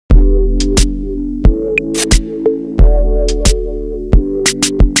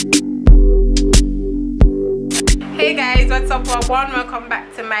everyone, welcome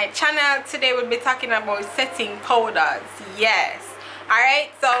back to my channel. Today we'll be talking about setting powders. Yes,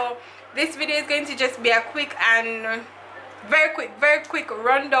 alright, so this video is going to just be a quick and very quick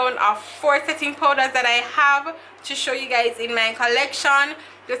rundown of 4 setting powders that I have to show you guys in my collection.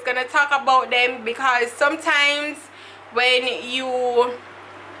 Just gonna talk about them because sometimes when you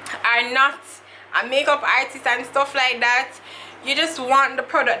are not a makeup artist and stuff like that, you just want the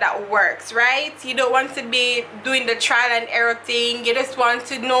product that works, right? You don't want to be doing the trial and error thing. You just want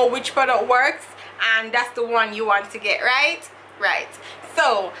to know which product works, and that's the one you want to get, right?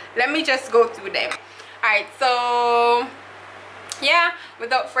 So let me just go through them. Alright, so yeah,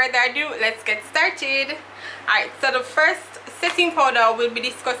 without further ado, let's get started. Alright, so the first setting powder we'll be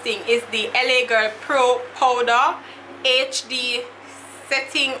discussing is the LA Girl Pro Powder HD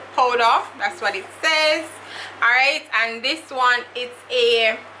setting powder. That's what it says. Alright, and this one, it's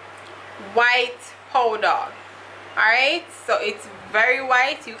a white powder. Alright, so it's very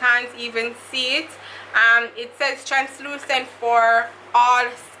white, you can't even see it. It says translucent for all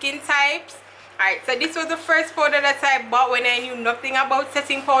skin types. Alright, so this was the first powder that I bought when I knew nothing about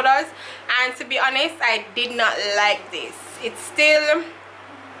setting powders, and to be honest, I did not like this. It's still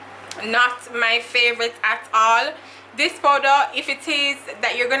not my favorite at all. This powder, if it is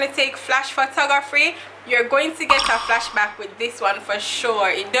that you're going to take flash photography, you're going to get a flashback with this one for sure.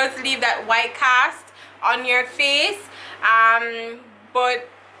 It does leave that white cast on your face, but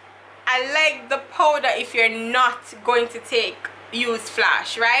I like the powder if you're not going to use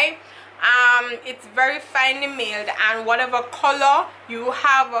flash, right? It's very finely milled, and whatever color you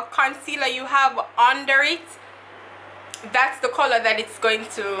have, a concealer you have under it, that's the color that it's going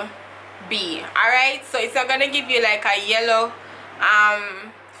to be. Alright, so it's not gonna give you like a yellow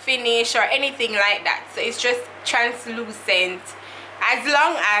finish or anything like that. So it's just translucent as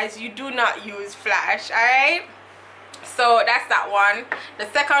long as you do not use flash. Alright, so that's that one.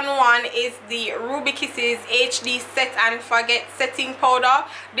 The second one is the Ruby Kisses HD Set and Forget setting powder.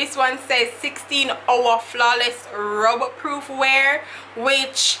 This one says 16-hour flawless rub proof wear,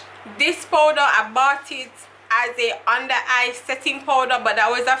 which this powder, I bought it as a under eye setting powder, but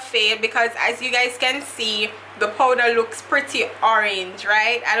that was a fail because as you guys can see, the powder looks pretty orange,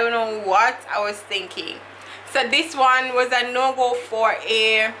 right? I don't know what I was thinking. So this one was a no-go for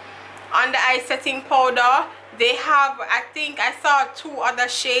a under eye setting powder. They have, I think I saw 2 other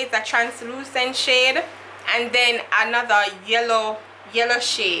shades, a translucent shade and then another yellow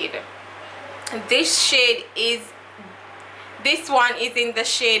shade. This one is in the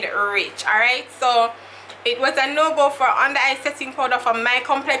shade Rich. Alright, so it was a no-go for under eye setting powder for my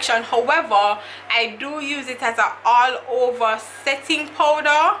complexion. However, I do use it as an all-over setting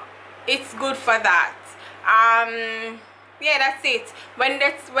powder. It's good for that. Yeah, that's it. When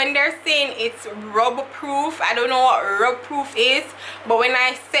they're saying it's rub proof, I don't know what rub proof is, but when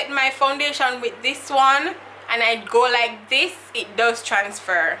I set my foundation with this one and I go like this, it does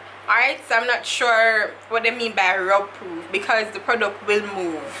transfer. Alright, so I'm not sure what they mean by rub proof because the product will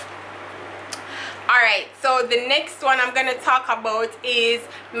move. Alright, so the next one I'm going to talk about is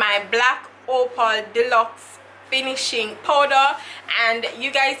my Black Opal Deluxe finishing powder, and you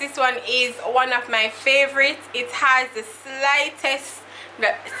guys, this one is one of my favorites. It has the slightest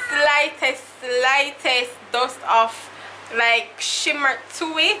dust of like shimmer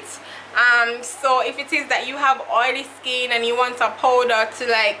to it. So if it is that you have oily skin and you want a powder to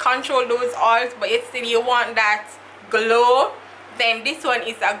like control those oils, but yet still you want that glow, then this one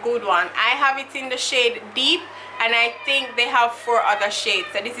is a good one. I have it in the shade Deep, and I think they have 4 other shades.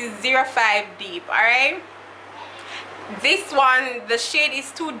 So this is 05 Deep. Alright, this one, the shade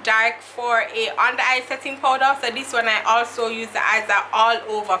is too dark for a under eye setting powder, so this one I also use as an all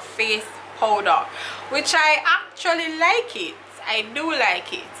over face powder, which I actually like it. I do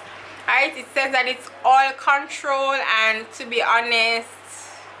like it. Alright, it says that it's oil control, and to be honest,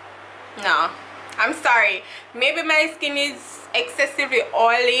 no, I'm sorry, maybe my skin is excessively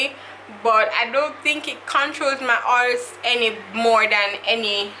oily, but I don't think it controls my oils any more than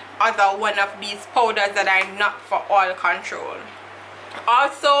any other one of these powders that are not for oil control.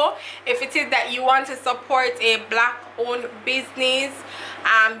 Also, if it is that you want to support a black owned business,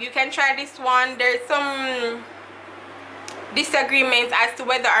 you can try this one. There's some disagreements as to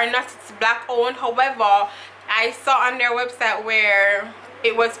whether or not it's black owned. However, I saw on their website where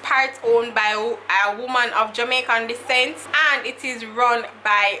it was part owned by a woman of Jamaican descent, and it is run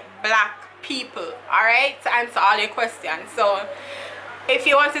by black people. Alright, to answer all your questions. So if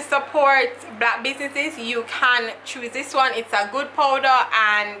you want to support black businesses, you can choose this one. It's a good powder,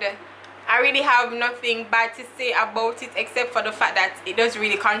 and I really have nothing bad to say about it except for the fact that it does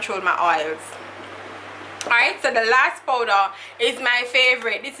really control my oils. Alright, so the last powder is my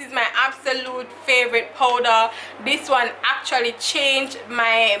favorite. This is my absolute favorite powder. This one actually changed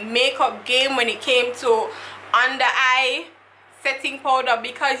my makeup game when it came to under eye setting powder,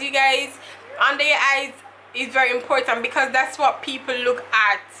 because you guys, under your eyes is very important, because that's what people look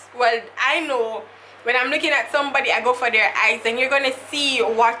at. Well, I know when I'm looking at somebody, I go for their eyes, and you're gonna see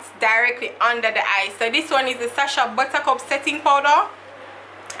what's directly under the eyes. So this one is the Sacha Buttercup setting powder,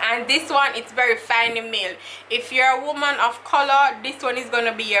 and this one, it's very finely milled. If you're a woman of color, this one is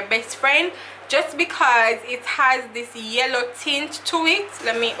gonna be your best friend, just because it has this yellow tint to it.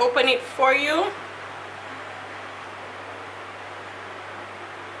 Let me open it for you.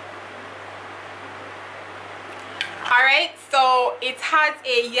 Alright, so it has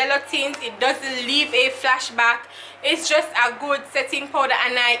a yellow tint. It doesn't leave a flashback. It's just a good setting powder,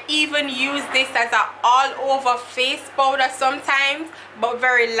 and I even use this as a all over face powder sometimes, but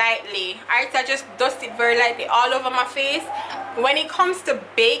very lightly. Alright, I just dust it very lightly all over my face. When it comes to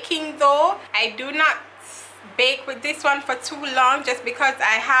baking though, I do not bake with this one for too long, just because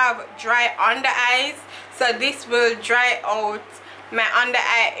I have dry under eyes. So this will dry out my under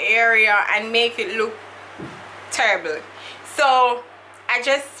eye area and make it look terrible. So I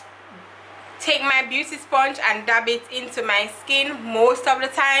just take my beauty sponge and dab it into my skin. Most of the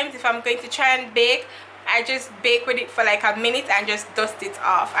times, if I'm going to try and bake, I just bake with it for like a minute and just dust it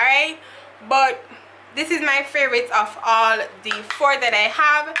off. Alright, but this is my favorite of all the 4 that I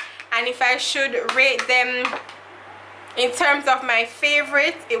have, and if I should rate them in terms of my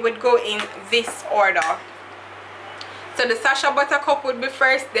favorite, it would go in this order. So the Sacha Buttercup would be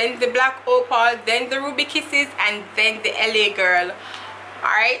first, then the Black Opal, then the Ruby Kisses, and then the LA Girl.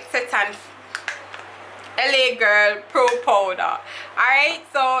 Alright, Satin LA Girl Pro Powder. Alright,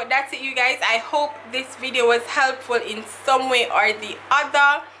 so that's it you guys. I hope this video was helpful in some way or the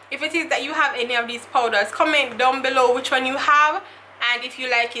other. If it is that you have any of these powders, comment down below which one you have and if you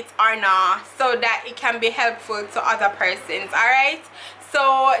like it or not, so that it can be helpful to other persons. Alright,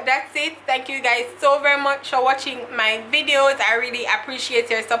 so that's it. Thank you guys so very much for watching my videos. I really appreciate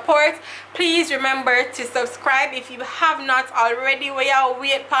your support. Please remember to subscribe if you have not already. We are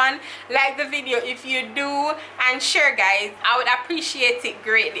wait upon. Like the video if you do, and share guys. I would appreciate it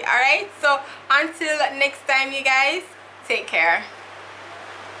greatly. Alright, so until next time you guys, take care.